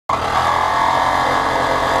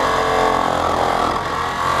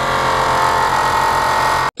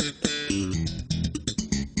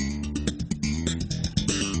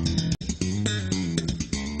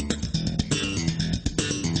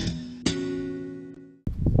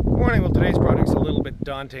Morning. Well, today's project's a little bit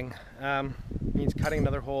daunting. Means cutting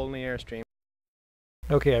another hole in the Airstream.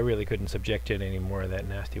 Okay, I really couldn't subject to it anymore, that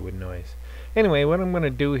nasty wood noise. Anyway, what I'm going to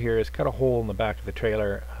do here is cut a hole in the back of the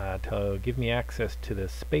trailer to give me access to the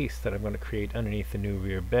space that I'm going to create underneath the new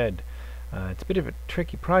rear bed. It's a bit of a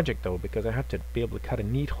tricky project though, because I have to be able to cut a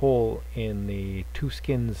neat hole in the two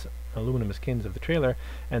skins, aluminum skins of the trailer,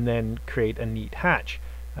 and then create a neat hatch.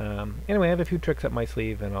 Anyway, I have a few tricks up my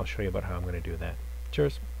sleeve and I'll show you about how I'm going to do that.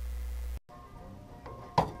 Cheers!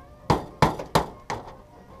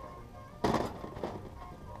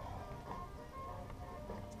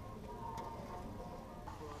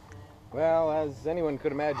 Well, as anyone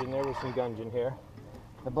could imagine, there was some gunge in here.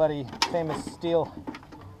 The bloody famous steel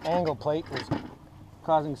angle plate was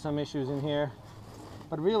causing some issues in here,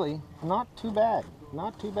 but really not too bad,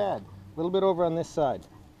 not too bad. A little bit over on this side,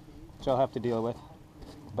 which I'll have to deal with,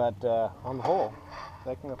 but on the whole,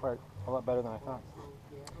 that came apart a lot better than I thought.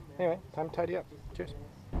 Anyway, time to tidy up. Cheers.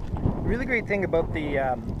 The really great thing about the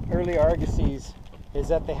early Argosies is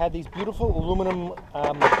that they had these beautiful aluminum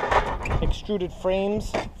extruded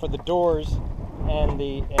frames for the doors and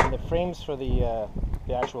the frames for the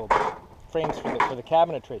actual frames for the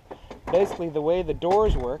cabinetry. Basically, the way the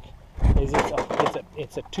doors work is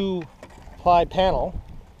it's a two-ply panel,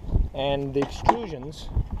 and the extrusions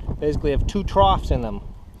basically have two troughs in them,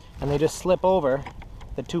 and they just slip over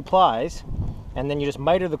the two plies, and then you just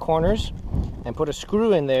miter the corners and put a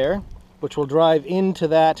screw in there, which will drive into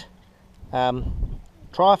that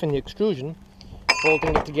trough in the extrusion,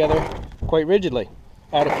 bolting it together quite rigidly.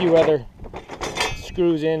 Add a few other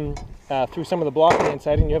screws in through some of the block on the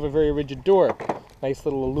inside, and you have a very rigid door. Nice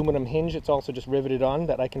little aluminum hinge. It's also just riveted on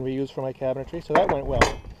that I can reuse for my cabinetry, so that went well.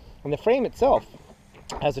 And the frame itself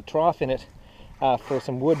has a trough in it for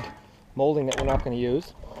some wood molding that we're not going to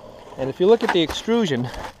use. And if you look at the extrusion,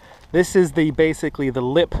 this is basically the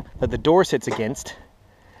lip that the door sits against.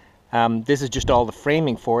 This is just all the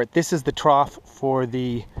framing for it. This is the trough for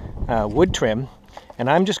the wood trim, and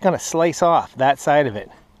I'm just going to slice off that side of it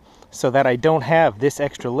so that I don't have this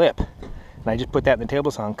extra lip. And I just put that in the table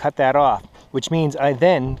saw and cut that off, which means I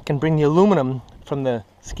then can bring the aluminum from the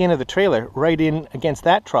skin of the trailer right in against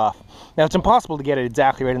that trough. Now, it's impossible to get it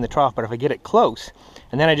exactly right in the trough, but if I get it close,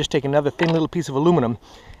 and then I just take another thin little piece of aluminum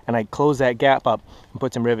and I close that gap up and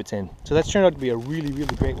put some rivets in. So that's turned out to be a really,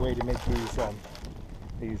 really great way to make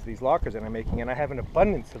these lockers that I'm making, and I have an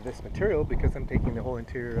abundance of this material because I'm taking the whole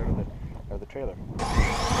interior out of the trailer.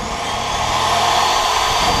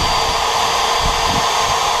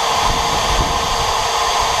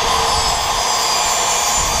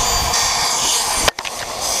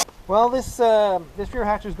 Well, this rear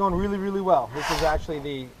hatch is going really, really well. This is actually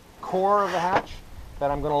the core of the hatch that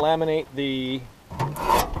I'm going to laminate the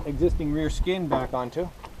existing rear skin back onto.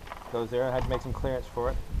 Goes there. I had to make some clearance for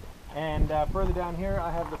it. And further down here,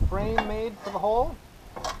 I have the frame made for the hole,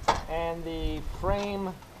 and the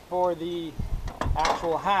frame for the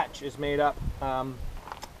actual hatch is made up,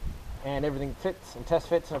 and everything fits and test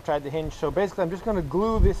fits, and I've tried the hinge. So basically, I'm just going to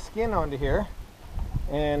glue this skin onto here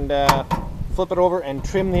and flip it over and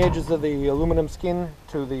trim the edges of the aluminum skin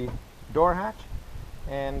to the door hatch,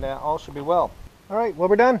 and all should be well. All right, well,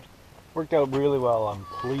 we're done. Worked out really well. I'm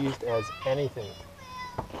pleased as anything.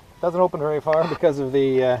 Doesn't open very far because of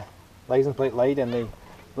the license plate light and the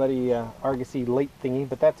bloody Argosy light thingy,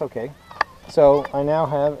 but that's okay. So I now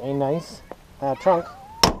have a nice trunk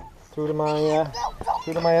through to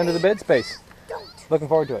my under the bed space. Looking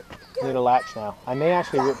forward to it. Need a latch now. I may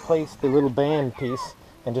actually replace the little band piece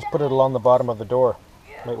and just put it along the bottom of the door.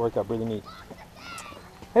 Might work out really neat.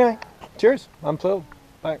 Anyway, cheers. I'm thrilled.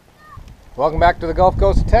 Bye. Welcome back to the Gulf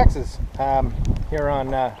Coast of Texas, here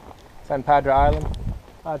on San Pedro Island.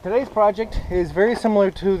 Today's project is very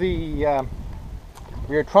similar to the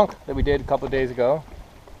rear trunk that we did a couple of days ago.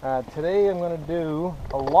 Today I'm going to do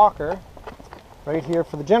a locker right here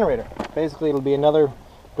for the generator. Basically, it'll be another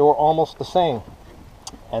door almost the same,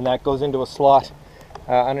 and that goes into a slot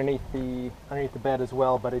underneath the bed as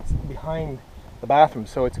well, but it's behind the bathroom,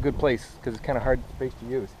 so it's a good place because it's kind of hard space to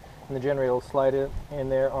use. And the generator will slide it in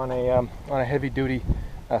there on a heavy-duty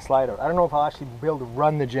slide out. I don't know if I'll actually be able to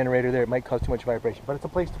run the generator there. It might cause too much vibration, but it's a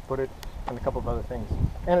place to put it and a couple of other things.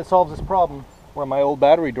 And it solves this problem where my old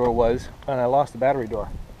battery door was, and I lost the battery door,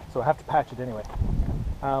 so I have to patch it anyway.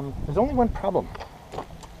 There's only one problem.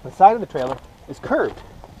 The side of the trailer is curved,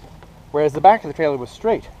 whereas the back of the trailer was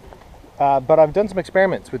straight. But I've done some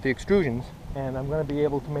experiments with the extrusions, and I'm going to be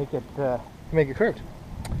able to make it curved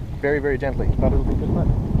very, very gently. But it'll be good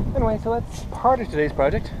fun. Anyway, so that's part of today's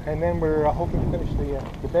project, and then we're hoping to finish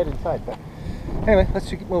the bed inside. But anyway, let's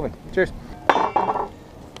keep moving. Cheers.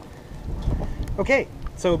 Okay,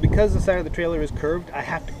 So because the side of the trailer is curved, I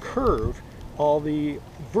have to curve all the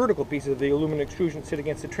vertical pieces of the aluminum extrusion sit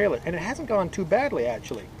against the trailer. And it hasn't gone too badly,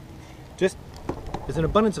 actually. Just, there's an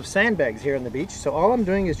abundance of sandbags here on the beach, so all I'm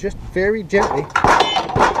doing is just very gently,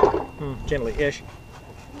 gently-ish,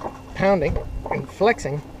 pounding and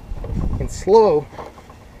flexing in slow,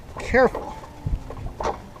 careful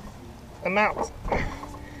amounts.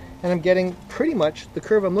 And I'm getting pretty much the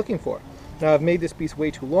curve I'm looking for. Now I've made this piece way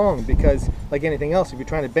too long because, like anything else, if you're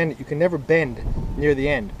trying to bend it, you can never bend near the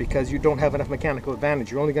end because you don't have enough mechanical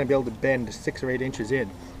advantage. You're only going to be able to bend 6 or 8 inches in.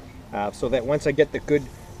 So that once I get the good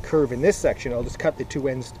curve in this section, I'll just cut the 2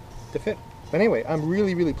 ends to fit. But anyway, I'm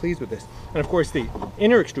really, really pleased with this. And of course the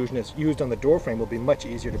inner extrusion that's used on the door frame will be much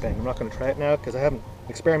easier to bend. I'm not going to try it now because I haven't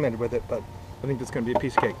experimented with it, but I think that's going to be a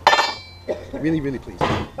piece of cake. Really, really pleased.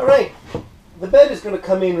 Alright, the bed is going to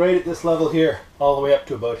come in right at this level here, all the way up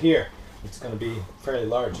to about here. It's going to be fairly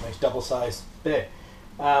large, nice double-sized bed.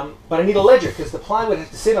 But I need a ledger because the plywood has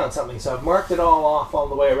to sit on something, so I've marked it all off all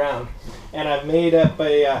the way around, and I've made up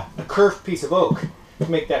a curved piece of oak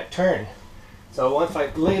to make that turn. So once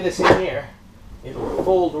I lay this in here, it'll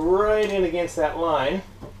fold right in against that line,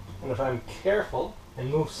 and if I'm careful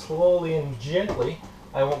and move slowly and gently,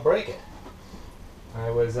 I won't break it.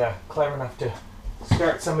 I was clever enough to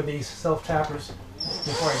start some of these self-tappers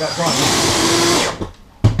before I got going.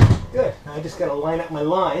 Good. I just got to line up my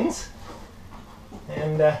lines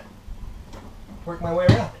and work my way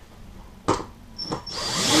around.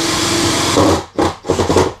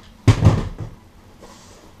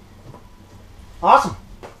 Awesome.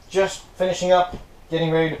 Just finishing up, getting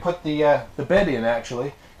ready to put the bed in.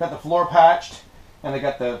 Actually, got the floor patched, and I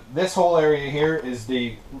got this whole area here is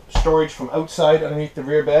the storage from outside underneath the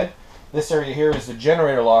rear bed. This area here is the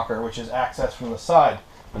generator locker, which is access from the side,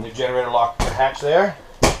 and the generator locker hatch there.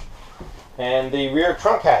 And the rear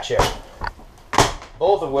trunk hatch here,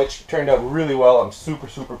 both of which turned out really well. I'm super,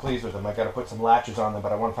 super pleased with them. I got to put some latches on them,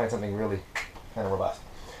 but I want to find something really kind of robust.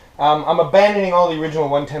 I'm abandoning all the original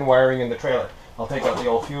 110 wiring in the trailer. I'll take out the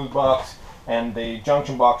old fuse box and the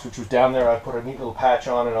junction box, which was down there. I put a neat little patch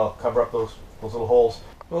on, and I'll cover up those little holes.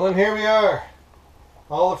 Well, and here we are.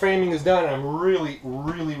 All the framing is done. I'm really,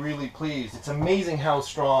 really, really pleased. It's amazing how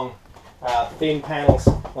strong thin panels.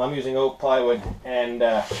 Well, I'm using oak plywood and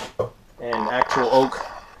actual oak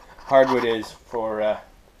hardwood is for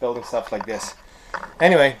building stuff like this.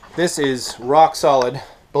 Anyway, this is rock solid,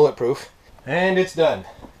 bulletproof, and it's done.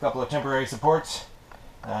 A couple of temporary supports.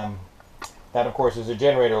 That of course is a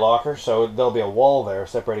generator locker, so there'll be a wall there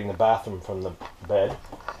separating the bathroom from the bed.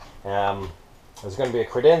 There's going to be a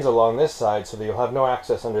credenza along this side, so that you'll have no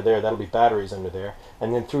access under there. That'll be batteries under there,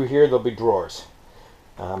 and then through here there'll be drawers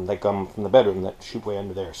that come from the bedroom that shoot way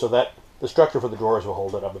under there, so that the structure for the drawers will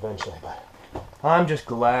hold it up eventually. But I'm just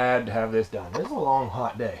glad to have this done. This is a long,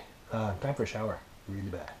 hot day. Time for a shower. Really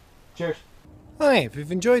bad. Cheers. Hi, if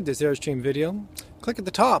you've enjoyed this Airstream video, click at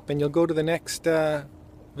the top and you'll go to the next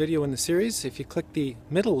video in the series. If you click the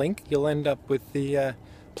middle link, you'll end up with the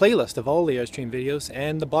playlist of all the Airstream videos,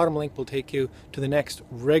 and the bottom link will take you to the next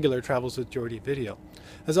regular Travels with Geordie video.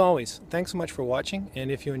 As always, thanks so much for watching, and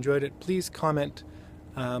if you enjoyed it, please comment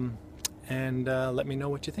and let me know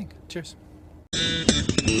what you think. Cheers.